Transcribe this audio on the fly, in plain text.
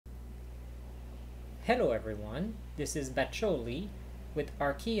Hello everyone, this is Bacholi with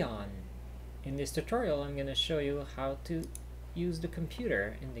Archean. In this tutorial I'm going to show you how to use the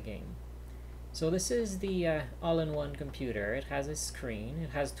computer in the game. So this is the all-in-one computer. It has a screen,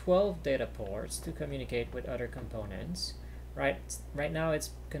 it has 12 data ports to communicate with other components. Right now it's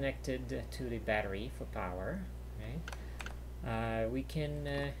connected to the battery for power. We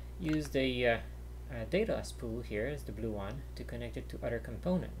can use the data spool here, is the blue one, to connect it to other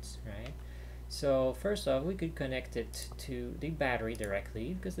components. So first off, we could connect it to the battery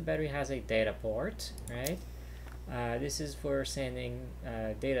directly because the battery has a data port, right? This is for sending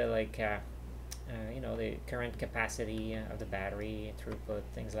data like the current capacity of the battery, throughput,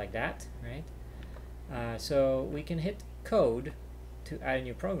 things like that, right? So we can hit code to add a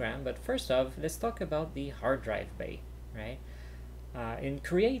new program, but first off, let's talk about the hard drive bay, right? In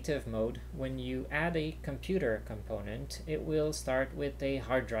creative mode, when you add a computer component, it will start with a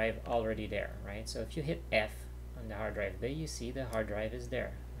hard drive already there, right? So if you hit F on the hard drive bay, you see the hard drive is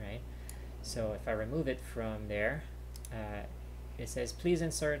there, right? So if I remove it from there, it says please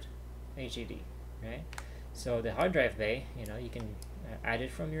insert HDD, right? So the hard drive bay, you can add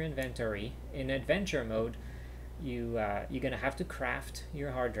it from your inventory. In adventure mode, you're gonna have to craft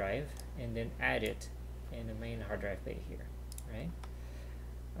your hard drive and then add it in the main hard drive bay here. Right?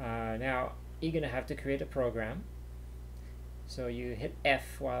 Now you're gonna have to create a program, so you hit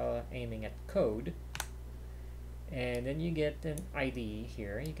F while aiming at code, and then you get an IDE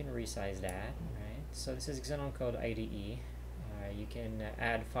here. You can resize that, right? So this is Xenon Code IDE. You can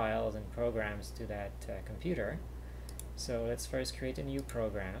add files and programs to that computer. So let's first create a new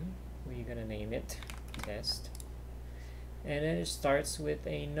program. We're gonna name it test. And then it starts with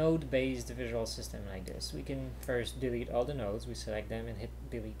a node-based visual system like this. We can first delete all the nodes. We select them and hit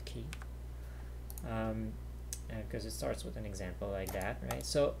delete key, because it starts with an example like that, right?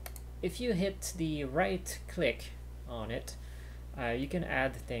 So if you hit the right click on it, you can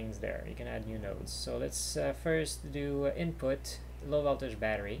add things there. You can add new nodes. So let's first do input low voltage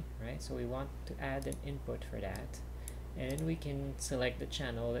battery, right? So we want to add an input for that, and we can select the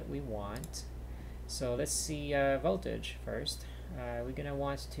channel that we want. So let's see voltage first. We're gonna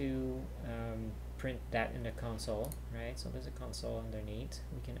want to print that in the console, right? So there's a console underneath.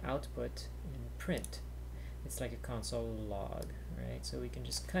 We can output and print. It's like a console log, right? So we can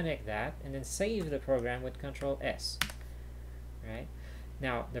just connect that and then save the program with Control S, right?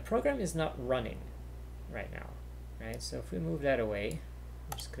 Now the program is not running right now, right? So if we move that away,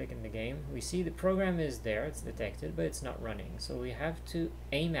 just click in the game, we see the program is there, it's detected, but it's not running. So we have to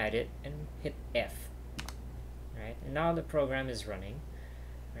aim at it and hit F, right? And now the program is running,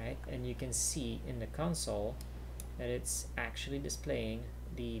 right? And you can see in the console that it's actually displaying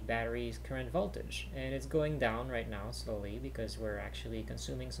the battery's current voltage, and it's going down right now slowly because we're actually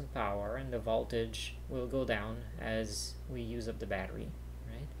consuming some power, and the voltage will go down as we use up the battery,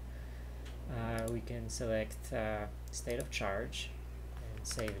 right? We can select state of charge,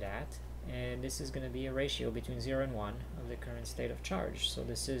 save that, and this is going to be a ratio between 0 and 1 of the current state of charge. So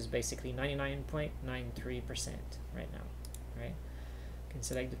this is basically 99.93% right now, right? You can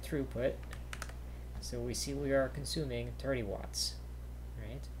select the throughput, so we see we are consuming 30 watts,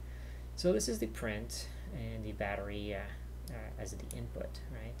 right? So this is the print and the battery as the input,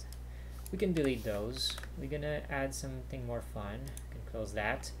 right? We can delete those. We're gonna add something more fun. You can close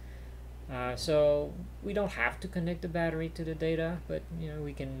that. So we don't have to connect the battery to the data, but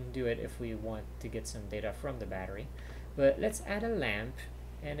we can do it if we want to get some data from the battery. But let's add a lamp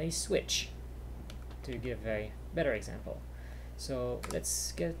and a switch to give a better example. So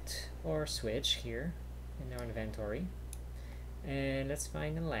let's get our switch here in our inventory, and let's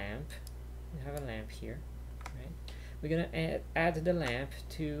find a lamp. We have a lamp here, right? We're gonna add the lamp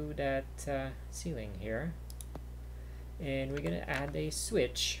to that ceiling here, and we're gonna add a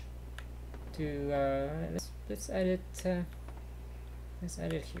switch to let's add it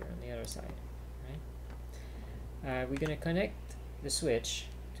here on the other side, right? We're gonna connect the switch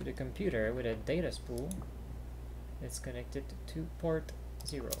to the computer with a data spool. Let's connect it to port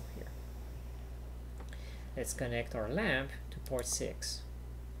 0 here. Let's connect our lamp to port 6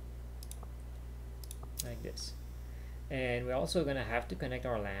 like this, and we're also gonna have to connect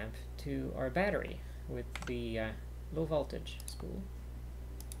our lamp to our battery with the low voltage spool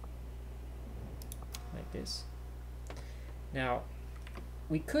like this. Now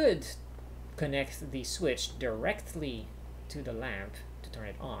we could connect the switch directly to the lamp to turn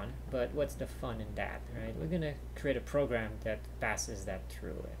it on, but what's the fun in that, right? We're gonna create a program that passes that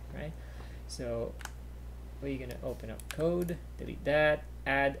through it, right? So we're gonna open up code, delete that,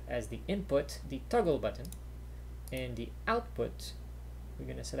 add as the input the toggle button, and the output we're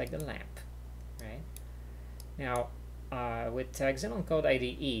gonna select the lamp, right? Now, with Xenon Code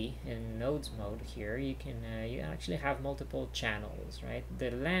IDE in nodes mode here, you can you actually have multiple channels, right? The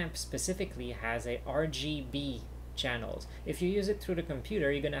lamp specifically has a RGB channels. If you use it through the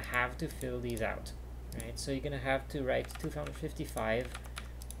computer, you're gonna have to fill these out, right? So you're gonna have to write 255,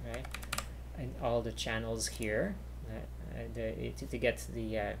 right, and all the channels here to get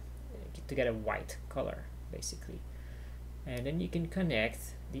the to get a white color, basically. And then you can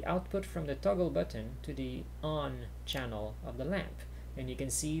connect the output from the toggle button to the on channel of the lamp, and you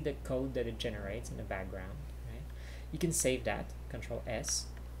can see the code that it generates in the background, right? You can save that, Control S,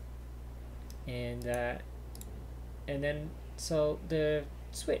 and then so the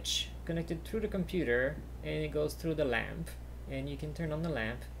switch connected through the computer, and it goes through the lamp, and you can turn on the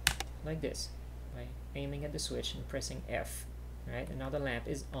lamp like this by aiming at the switch and pressing F, right? And now the lamp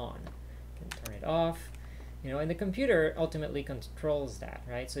is on. You can turn it off. You know, and the computer ultimately controls that,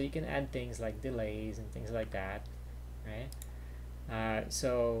 right? So you can add things like delays and things like that, right?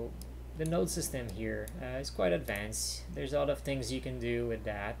 So the node system here is quite advanced. There's a lot of things you can do with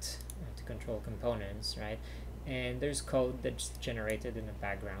that to control components, right? And there's code that's generated in the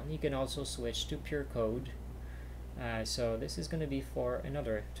background. You can also switch to pure code. So this is going to be for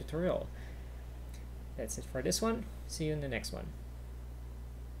another tutorial. That's it for this one. See you in the next one.